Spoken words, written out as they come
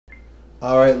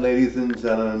Alright, ladies and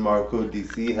gentlemen, Marco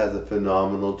DC has a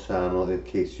phenomenal channel in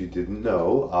case you didn't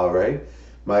know. Alright,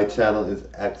 my channel is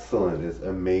excellent, it's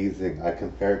amazing. I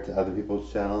compare it to other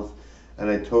people's channels and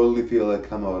I totally feel I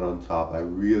come out on top. I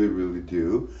really, really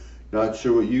do. Not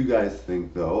sure what you guys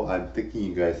think though. I'm thinking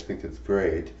you guys think it's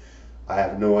great. I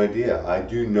have no idea. I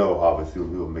do know, obviously,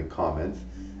 when people make comments,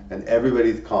 and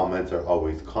everybody's comments are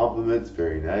always compliments,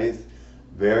 very nice.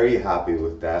 Very happy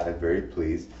with that. I'm very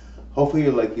pleased. Hopefully,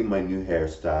 you're liking my new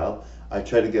hairstyle. I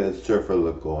try to get a surfer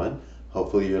look going.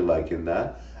 Hopefully, you're liking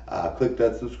that. Click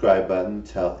that subscribe button.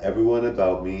 Tell everyone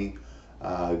about me.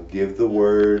 Give the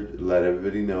word. Let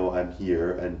everybody know I'm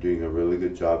here and doing a really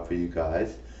good job for you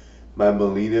guys. My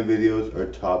Melina videos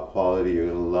are top quality. You're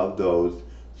going to love those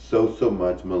so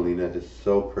much. Melina is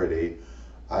so pretty.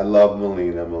 I love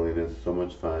Melina. Melina is so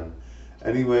much fun.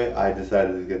 Anyway, I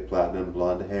decided to get platinum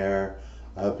blonde hair.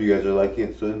 I hope you guys are liking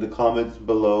it. So in the comments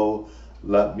below,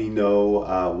 let me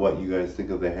know what you guys think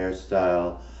of the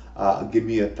hairstyle. Give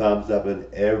me a thumbs up in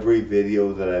every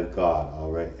video that I've got,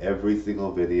 alright? Every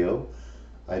single video.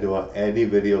 I don't want any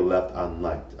video left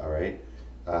unliked, alright?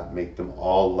 Make them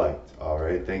all liked,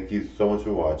 alright? Thank you so much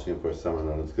for watching. Of course, some are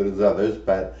not as good as others,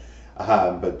 but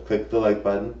click the like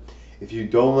button. If you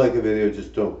don't like a video,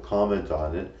 just don't comment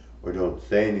on it, or don't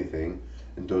say anything,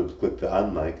 and don't click the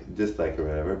unlike, dislike, or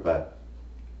whatever, but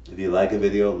if you like a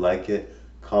video, like it,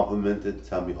 compliment it,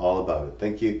 tell me all about it.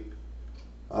 Thank you.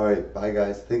 Alright, bye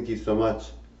guys. Thank you so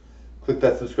much. Click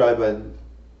that subscribe button.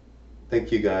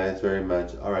 Thank you guys very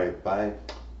much. Alright, bye.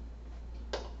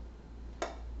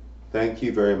 Thank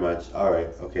you very much. Alright,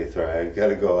 okay, sorry, I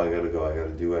gotta go, I gotta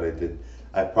do what I did.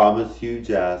 I promised you,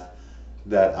 Jazz,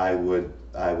 that I would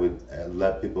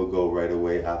let people go right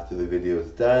away after the video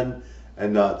is done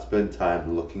and not spend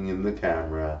time looking in the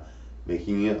camera,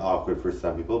 making it awkward for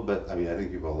some people, but I mean, I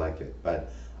think people like it.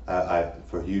 But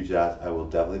for you, Jazz, I will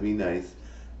definitely be nice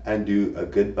and do a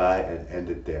goodbye and end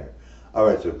it there.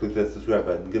 Alright, so click that subscribe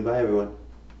button. Goodbye, everyone.